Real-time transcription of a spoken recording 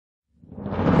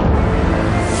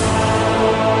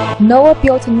Noah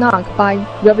built an ark by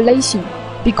revelation,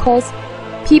 because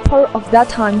people of that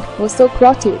time were so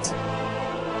corrupted.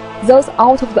 Those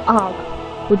out of the ark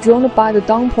were drowned by the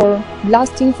downpour,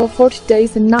 lasting for 40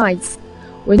 days and nights.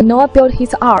 When Noah built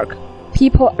his ark,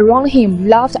 people around him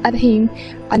laughed at him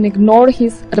and ignored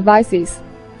his advices.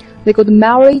 They got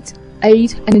married,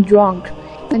 ate, and drank,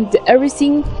 and did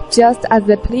everything just as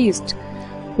they pleased.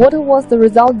 What was the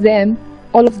result then?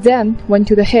 All of them went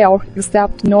to the hell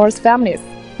except Noah's families.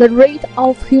 The rate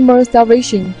of human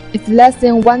salvation is less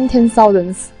than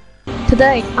 1/10,000th.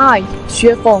 Today, I,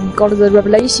 Xuefeng, got the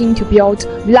revelation to build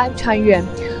Lifechanyuan,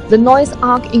 the Noah's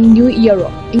Ark in New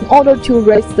Era, in order to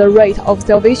raise the rate of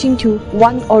salvation to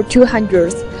 1 or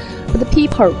 200. But the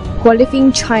people who are living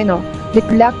in China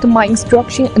neglect my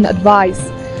instruction and advice.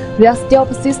 They are still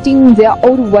persisting in their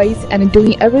old ways and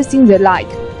doing everything they like.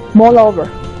 Moreover,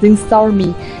 they insult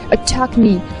me, attack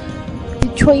me,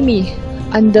 betray me,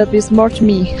 and besmirch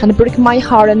me, and break my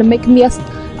heart and make me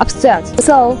upset.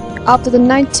 So, after the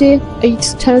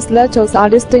 98 translators are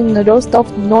listed in the roast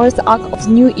of Noah's Ark of the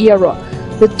New Era,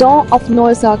 the dawn of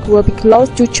Noah's Ark will be close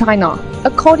to China.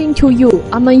 According to you,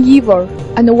 I'm an evil,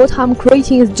 and what I'm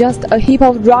creating is just a heap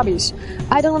of rubbish.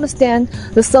 I don't understand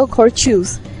the so-called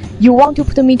truth. You want to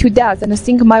put me to death and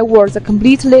think my words are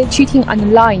completely cheating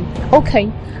and lying. Okay,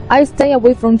 I stay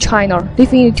away from China,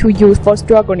 leaving it to you for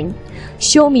struggling.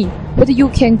 Show me whether you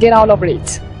can get out of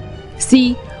it.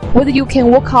 See whether you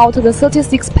can work out the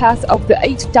 36 paths of the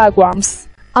 8 diagrams.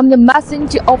 I'm the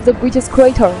messenger of the greatest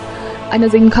creator, and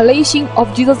the incarnation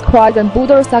of Jesus Christ and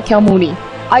Buddha Sakyamuni.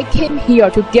 I came here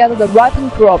to gather the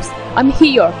ripened crops. I'm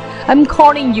here. I'm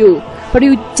calling you, but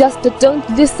you just don't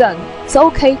listen. So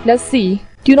okay, let's see.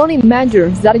 Do not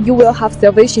imagine that you will have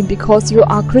salvation because you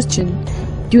are Christian.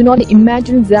 Do not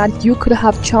imagine that you could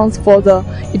have chance for the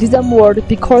Buddhism world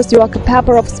because you are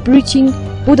capable of preaching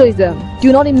Buddhism.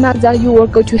 Do not imagine that you will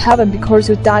go to heaven because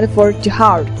you died for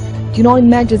jihad. Do not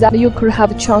imagine that you could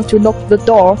have a chance to knock the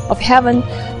door of heaven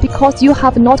because you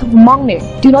have not of money.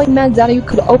 Do not imagine that you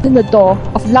could open the door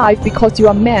of life because you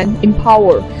are man in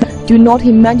power. Do not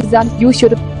imagine that you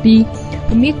should be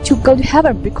permitted to go to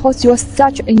heaven because you are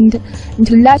such an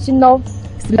international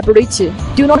celebrity.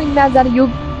 Do not imagine that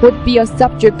you would be a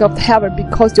subject of heaven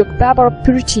because you are capable of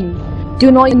preaching. Do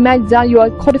not imagine that you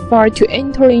are qualified to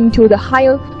enter into the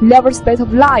higher level space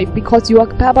of life because you are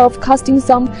capable of casting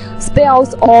some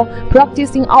spells or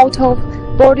practicing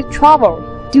out-of-body travel.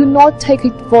 Do not take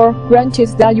it for granted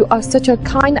that you are such a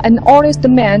kind and honest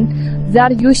man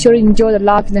that you should enjoy the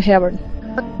life in heaven.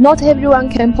 Not everyone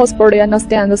can possibly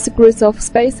understand the secrets of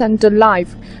space and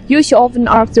life. You should often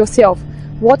ask yourself,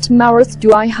 what merits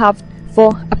do I have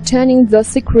for obtaining the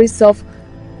secrets of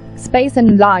space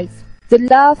and life? The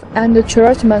love and the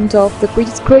cherishment of the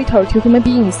greatest creator to human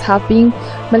beings have been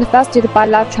manifested by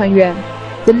Lifechanyuan.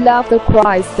 The love of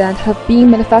Christ that have been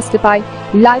manifested by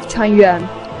Lifechanyuan.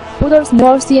 Buddha's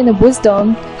mercy and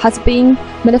wisdom has been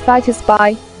manifested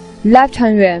by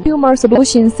Lifechanyuan. Human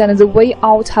solutions and the way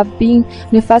out have been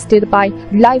manifested by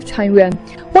Lifechanyuan.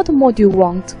 What more do you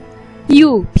want?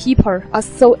 You people are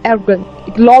so arrogant,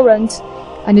 ignorant,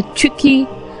 and tricky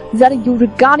that you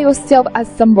regard yourself as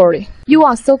somebody. You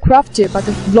are so crafty but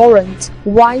ignorant,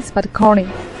 wise but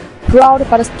cunning, proud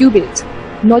but stupid,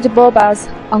 knowledgeable but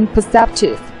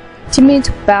unperceptive, timid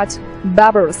but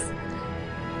barbarous,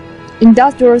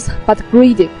 industrious but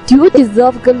greedy. Do you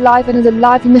deserve good life and the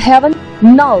life in heaven?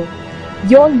 No.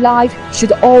 Your life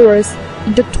should always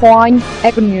intertwine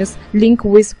agonies, link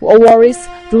with worries,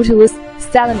 root with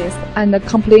sadness, and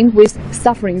complain with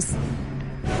sufferings.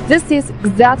 This is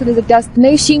exactly the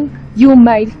destination you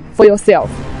made for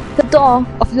yourself. The dawn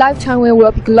of Lifechanyuan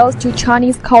will be close to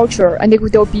Chinese culture, and it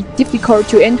will be difficult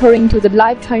to enter into the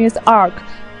Lifechanyuan's ark.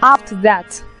 After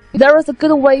that, there is a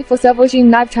good way for salvation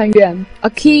in Lifechanyuan, a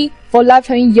key for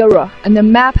Lifechanyuan Era, and a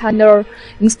map and an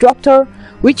instructor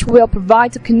which will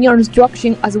provide clear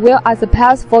instruction as well as a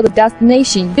path for the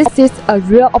destination. This is a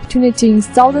rare opportunity in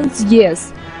thousands of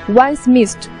years. Once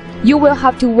missed, you will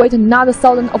have to wait another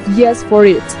 1,000 of years for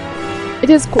it. It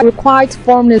is required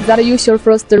formally that you should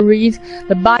first read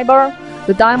the Bible,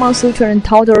 the Diamond Sutra and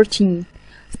Tao Te Ching,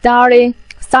 study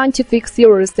scientific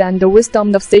theories and the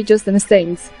wisdom of sages and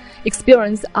saints,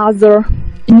 experience other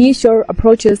initial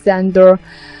approaches and the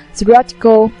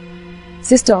theoretical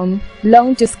system,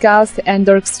 learn, discuss, and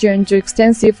exchange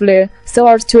extensively so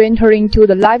as to enter into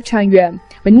the Lifechanyuan.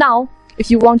 But now,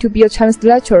 if you want to be a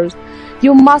translator,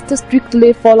 you must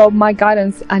strictly follow my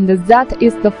guidance, and that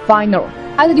is the final.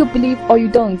 Either you believe or you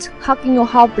don't. Hugging your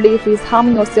half-belief is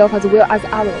harming yourself as well as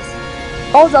others.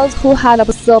 All those who had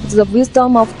absorbed the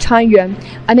wisdom of Chanyuan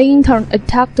and in turn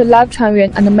attacked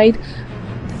Lifechanyuan and made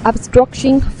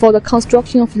obstruction for the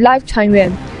construction of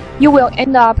Lifechanyuan. You will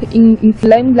end up in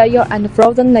inflamed layer and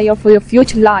frozen layer for your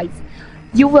future life.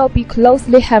 You will be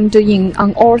closely hemmed in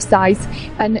on all sides,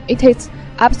 and it is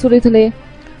absolutely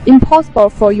impossible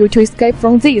for you to escape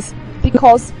from this,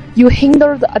 because you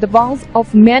hinder the advance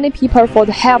of many people for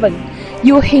the heaven.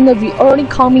 You hinder the early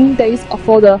coming days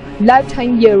for the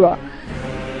Lifechanyuan Era.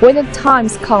 When the time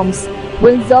comes,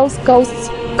 when those ghosts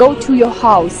go to your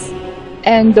house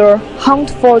and hunt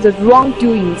for the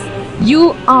wrongdoings,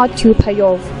 you are to pay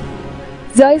off.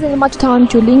 There isn't much time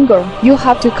to linger. You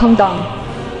have to calm down.